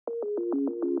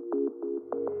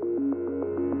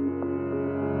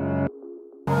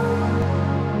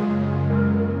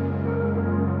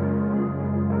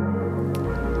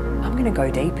going to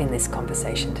go deep in this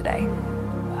conversation today.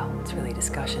 Well, it's really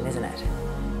discussion, isn't it?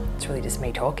 It's really just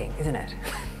me talking, isn't it?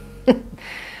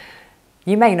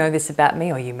 You may know this about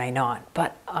me or you may not,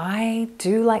 but I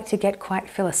do like to get quite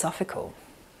philosophical.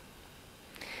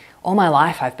 All my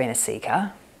life I've been a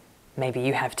seeker. Maybe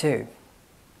you have too.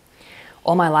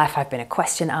 All my life I've been a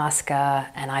question asker,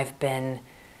 and I've been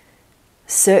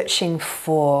searching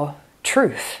for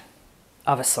truth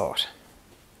of a sort.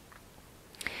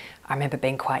 I remember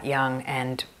being quite young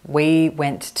and we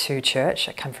went to church.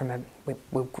 I come from we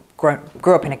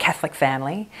grew up in a Catholic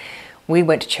family. We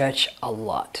went to church a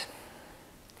lot.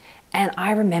 And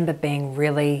I remember being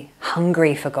really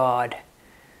hungry for God.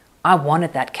 I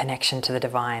wanted that connection to the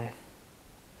divine.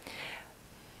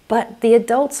 But the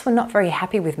adults were not very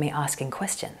happy with me asking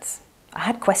questions. I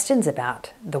had questions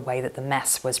about the way that the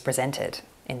Mass was presented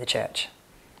in the church.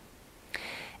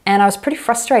 And I was pretty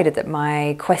frustrated that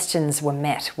my questions were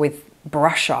met with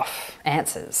brush-off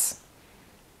answers.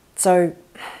 So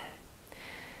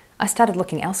I started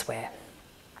looking elsewhere.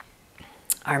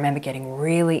 I remember getting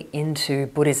really into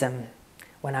Buddhism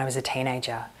when I was a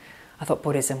teenager. I thought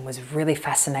Buddhism was really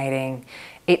fascinating.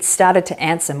 It started to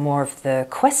answer more of the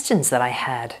questions that I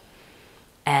had.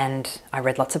 And I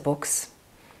read lots of books.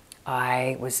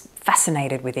 I was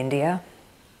fascinated with India.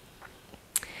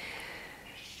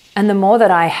 And the more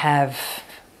that I have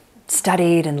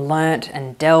studied and learnt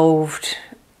and delved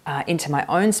into my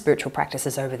own spiritual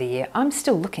practices over the year, I'm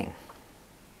still looking.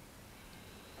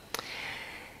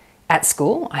 At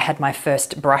school, I had my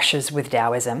first brushes with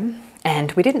Taoism,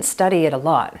 and we didn't study it a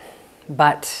lot,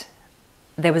 but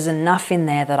there was enough in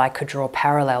there that I could draw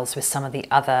parallels with some of the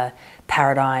other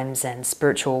paradigms and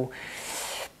spiritual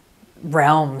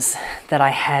realms that I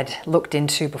had looked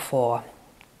into before.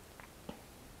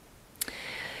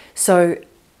 So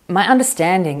my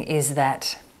understanding is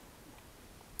that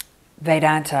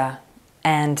Vedanta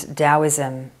and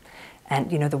Taoism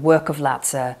and the work of Lao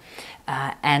Tzu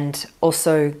and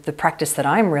also the practice that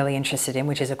I'm really interested in,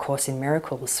 which is A Course in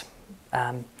Miracles,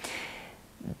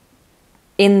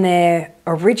 in their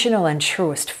original and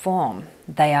truest form,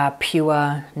 they are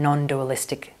pure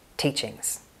non-dualistic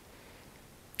teachings.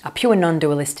 A pure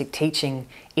non-dualistic teaching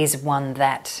is one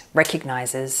that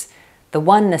recognizes the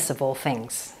oneness of all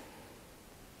things.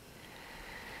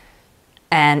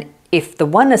 And if the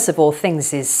oneness of all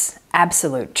things is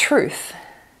absolute truth,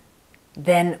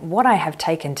 then what I have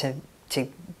taken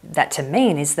that to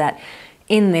mean is that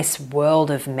in this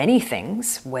world of many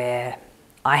things, where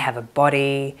I have a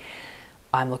body,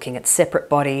 I'm looking at separate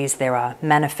bodies, there are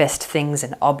manifest things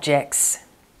and objects,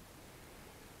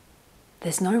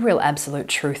 there's no real absolute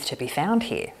truth to be found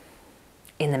here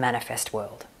in the manifest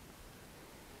world.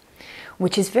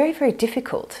 Which is very, very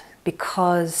difficult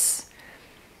because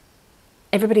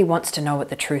everybody wants to know what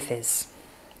the truth is.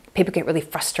 People get really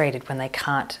frustrated when they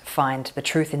can't find the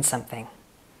truth in something.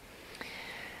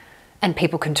 And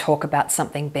people can talk about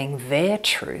something being their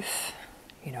truth.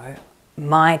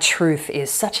 My truth is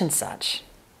such and such.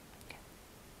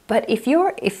 But if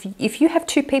you have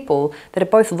two people that are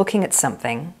both looking at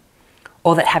something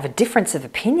or that have a difference of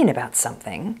opinion about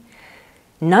something,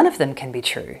 none of them can be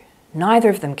true. Neither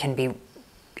of them can be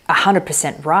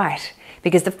 100% right,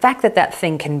 because the fact that that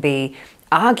thing can be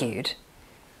argued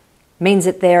means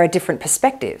that there are different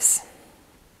perspectives.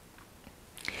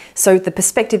 So the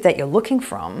perspective that you're looking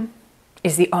from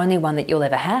is the only one that you'll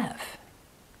ever have.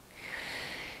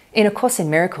 In A Course in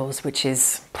Miracles, which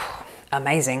is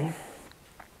amazing,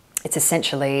 it's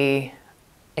essentially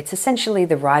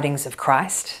the writings of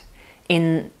Christ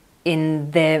in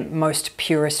their most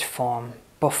purest form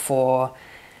before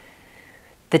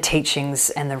the teachings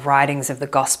and the writings of the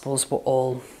Gospels were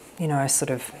all sort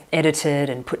of edited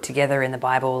and put together in the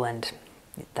Bible, and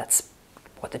that's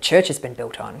what the church has been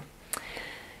built on.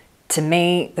 To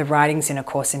me, the writings in A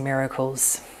Course in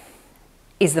Miracles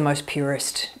is the most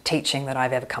purest teaching that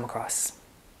I've ever come across.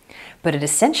 But it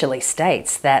essentially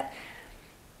states that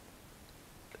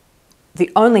the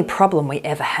only problem we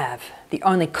ever have, the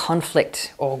only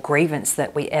conflict or grievance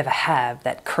that we ever have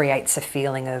that creates a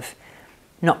feeling of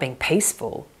not being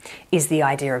peaceful, is the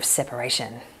idea of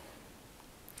separation.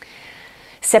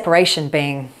 Separation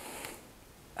being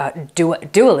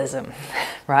dualism,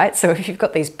 right? So if you've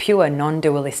got these pure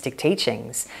non-dualistic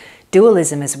teachings,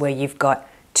 dualism is where you've got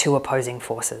two opposing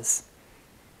forces.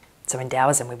 So in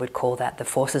Taoism, we would call that the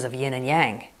forces of yin and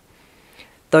yang.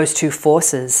 Those two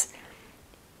forces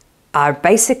are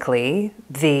basically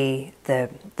the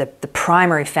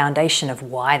primary foundation of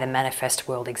why the manifest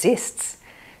world exists.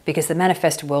 Because the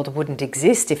manifest world wouldn't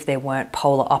exist if there weren't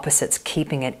polar opposites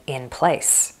keeping it in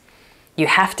place. You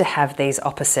have to have these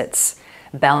opposites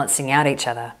balancing out each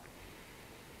other.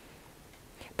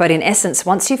 But in essence,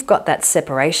 once you've got that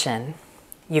separation,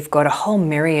 you've got a whole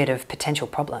myriad of potential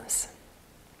problems.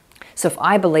 So if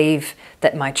I believe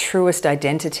that my truest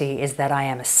identity is that I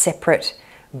am a separate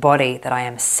body, that I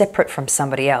am separate from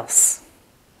somebody else,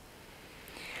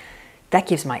 that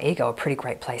gives my ego a pretty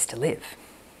great place to live.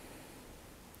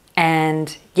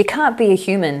 And you can't be a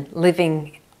human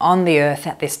living on the earth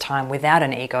at this time without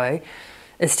an ego.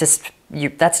 It's just,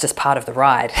 that's just part of the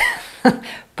ride.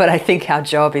 But I think our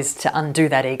job is to undo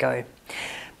that ego.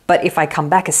 But if I come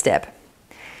back a step,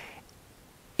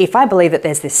 if I believe that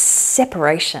there's this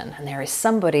separation and there is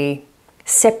somebody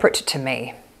separate to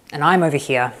me, and I'm over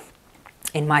here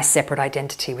in my separate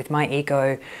identity with my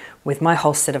ego, with my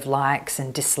whole set of likes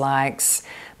and dislikes,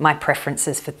 my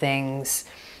preferences for things,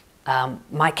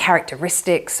 my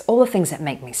characteristics, all the things that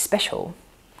make me special,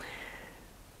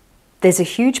 there's a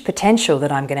huge potential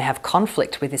that I'm going to have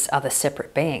conflict with this other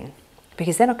separate being,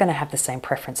 because they're not going to have the same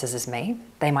preferences as me.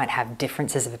 They might have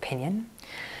differences of opinion.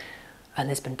 And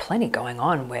there's been plenty going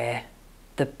on where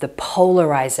the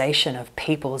polarization of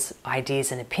people's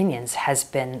ideas and opinions has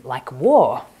been like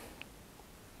war.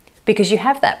 Because you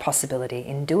have that possibility.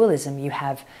 In dualism, you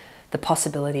have the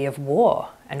possibility of war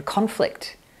and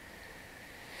conflict.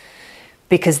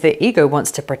 Because the ego wants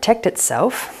to protect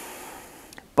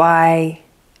itself by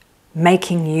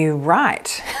making you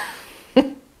right.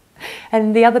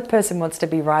 And the other person wants to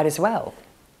be right as well.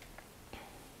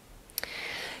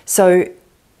 So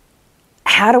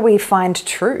how do we find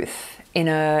truth in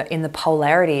the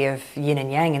polarity of yin and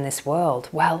yang in this world?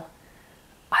 Well,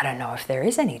 I don't know if there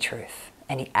is any truth,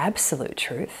 any absolute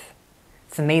truth.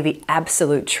 For me, the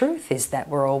absolute truth is that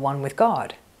we're all one with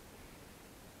God.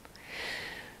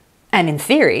 And in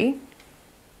theory,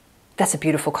 that's a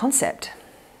beautiful concept.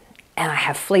 And I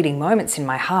have fleeting moments in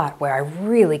my heart where I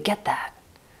really get that.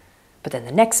 But then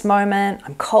the next moment,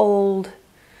 I'm cold,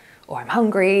 or I'm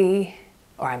hungry,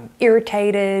 or I'm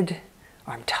irritated,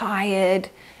 or I'm tired,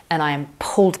 and I am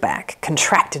pulled back,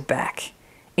 contracted back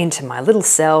into my little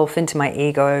self, into my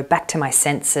ego, back to my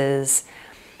senses,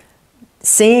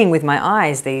 seeing with my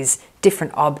eyes these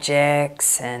different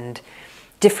objects and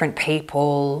different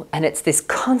people, and it's this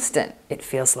constant, it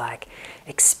feels like,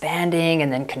 expanding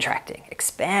and then contracting,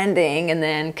 expanding and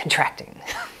then contracting.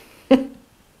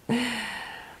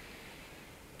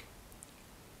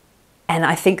 And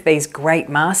I think these great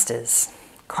masters,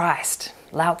 Christ,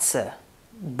 Lao Tzu,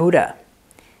 Buddha,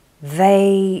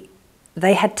 they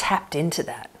had tapped into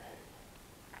that.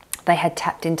 They had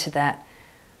tapped into that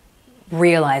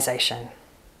realization.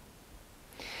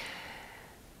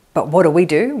 But what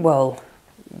do? Well,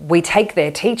 we take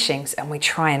their teachings and we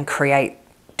try and create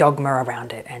dogma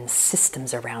around it and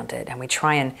systems around it, and we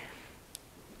try and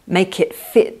make it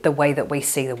fit the way that we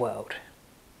see the world.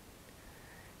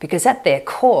 Because at their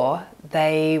core,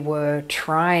 they were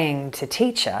trying to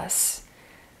teach us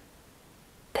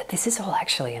that this is all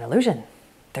actually an illusion.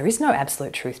 There is no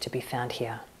absolute truth to be found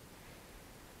here.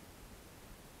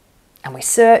 And we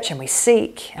search and we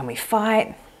seek and we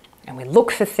fight and we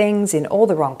look for things in all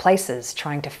the wrong places,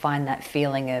 trying to find that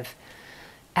feeling of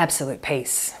absolute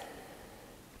peace.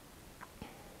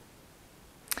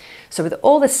 So with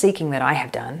all the seeking that I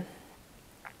have done,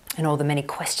 and all the many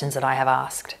questions that I have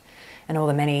asked, and all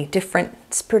the many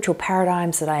different spiritual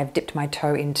paradigms that I have dipped my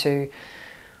toe into,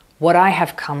 what I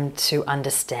have come to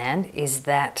understand is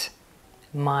that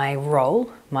my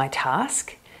role, my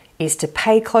task, is to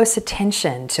pay close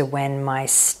attention to when my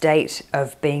state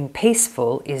of being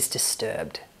peaceful is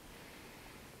disturbed.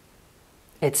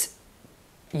 It's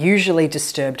usually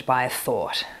disturbed by a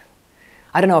thought.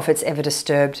 I don't know if it's ever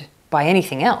disturbed by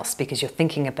anything else, because you're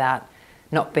thinking about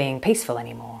not being peaceful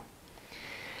anymore.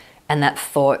 And that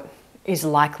thought is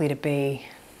likely to be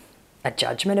a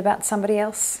judgment about somebody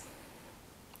else.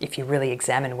 If you really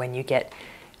examine when you get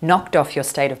knocked off your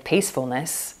state of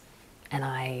peacefulness, and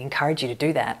I encourage you to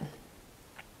do that,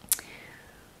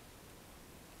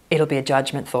 it'll be a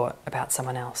judgment thought about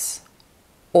someone else.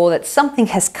 Or that something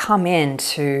has come in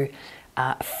to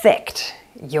affect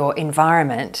your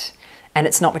environment and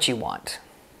it's not what you want.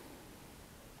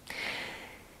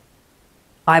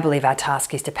 I believe our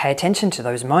task is to pay attention to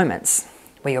those moments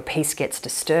where your peace gets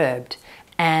disturbed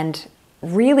and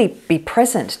really be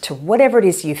present to whatever it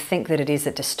is you think that it is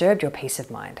that disturbed your peace of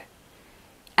mind,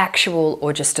 actual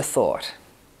or just a thought.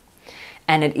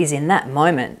 And it is in that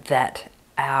moment that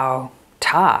our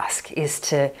task is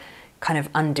to kind of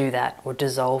undo that or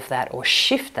dissolve that or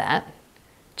shift that,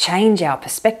 change our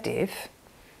perspective,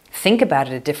 think about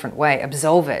it a different way,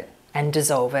 absolve it and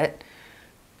dissolve it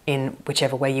in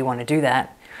whichever way you want to do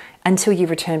that, until you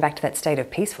return back to that state of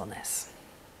peacefulness.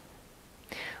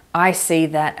 I see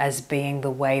that as being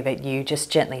the way that you just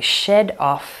gently shed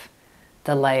off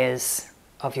the layers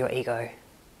of your ego.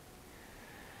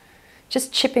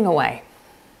 Just chipping away,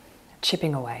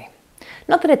 chipping away.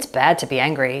 Not that it's bad to be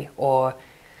angry or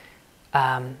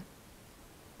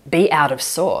be out of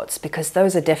sorts, because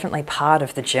those are definitely part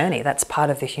of the journey. That's part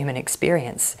of the human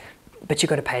experience. But you've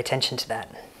got to pay attention to that.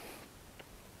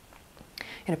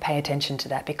 You've got to pay attention to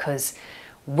that, because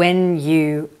when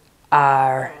you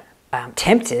are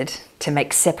tempted to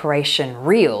make separation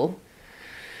real,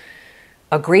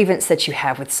 a grievance that you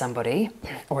have with somebody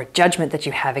or a judgment that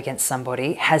you have against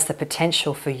somebody has the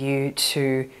potential for you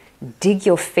to dig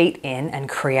your feet in and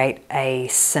create a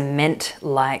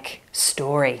cement-like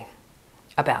story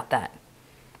about that.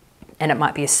 And it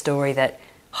might be a story that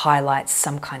highlights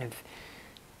some kind of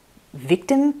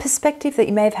victim perspective that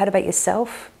you may have had about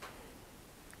yourself.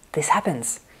 This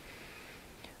happens.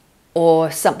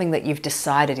 Or something that you've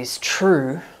decided is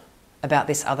true about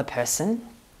this other person,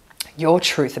 your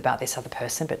truth about this other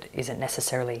person, but isn't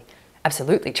necessarily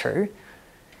absolutely true.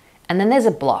 And then there's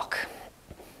a block.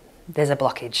 There's a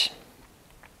blockage.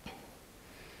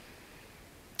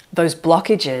 Those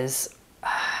blockages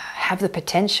have the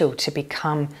potential to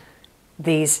become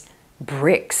these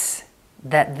bricks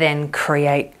that then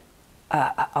create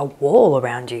a wall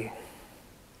around you.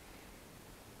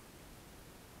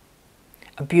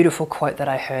 A beautiful quote that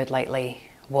I heard lately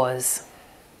was,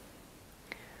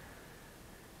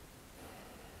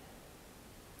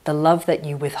 "The love that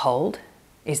you withhold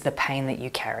is the pain that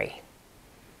you carry."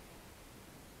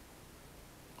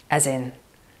 As in,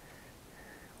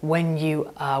 when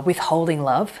you are withholding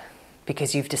love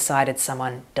because you've decided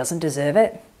someone doesn't deserve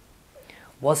it,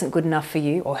 wasn't good enough for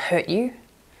you, or hurt you,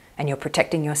 and you're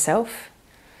protecting yourself,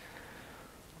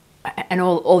 and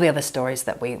all the other stories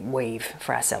that we weave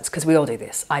for ourselves, because we all do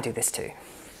this. I do this too.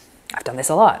 I've done this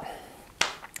a lot.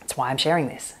 That's why I'm sharing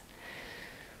this.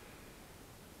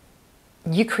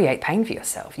 You create pain for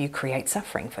yourself. You create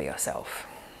suffering for yourself.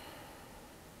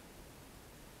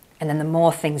 And then the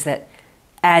more things that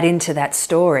add into that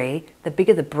story, the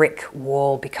bigger the brick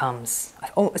wall becomes.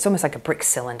 It's almost like a brick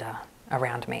cylinder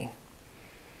around me.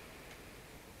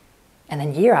 And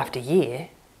then year after year,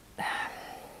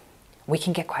 we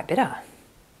can get quite bitter.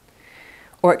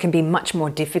 Or it can be much more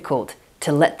difficult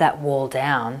to let that wall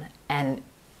down and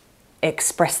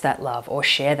express that love or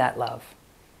share that love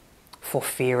for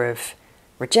fear of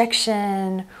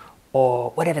rejection or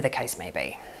whatever the case may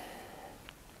be.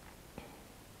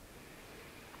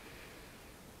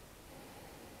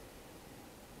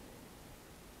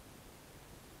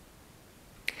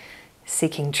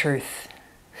 Seeking truth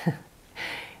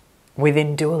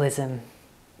within dualism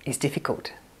is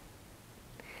difficult.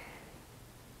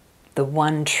 The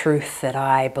one truth that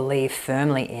I believe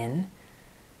firmly in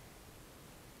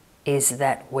is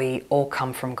that we all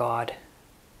come from God.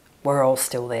 We're all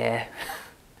still there.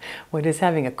 We're just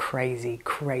having a crazy,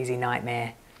 crazy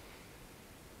nightmare.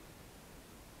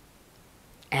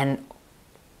 And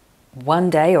one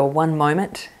day or one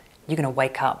moment, you're going to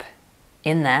wake up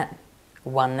in that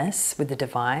oneness with the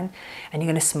divine, and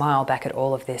you're going to smile back at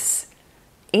all of this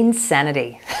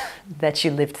insanity that you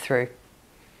lived through.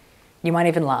 You might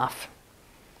even laugh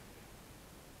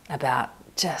about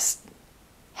just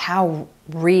how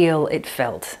real it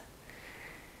felt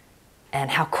and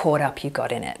how caught up you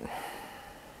got in it.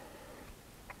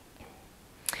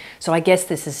 So I guess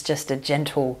this is just a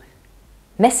gentle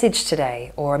message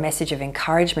today, or a message of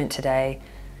encouragement today,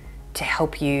 to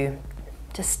help you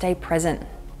just stay present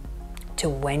to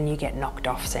when you get knocked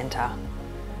off center,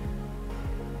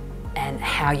 and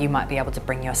how you might be able to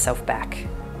bring yourself back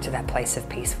to that place of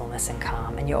peacefulness and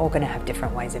calm. And you're all going to have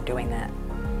different ways of doing that.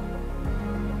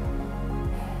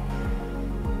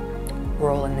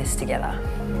 We're all in this together.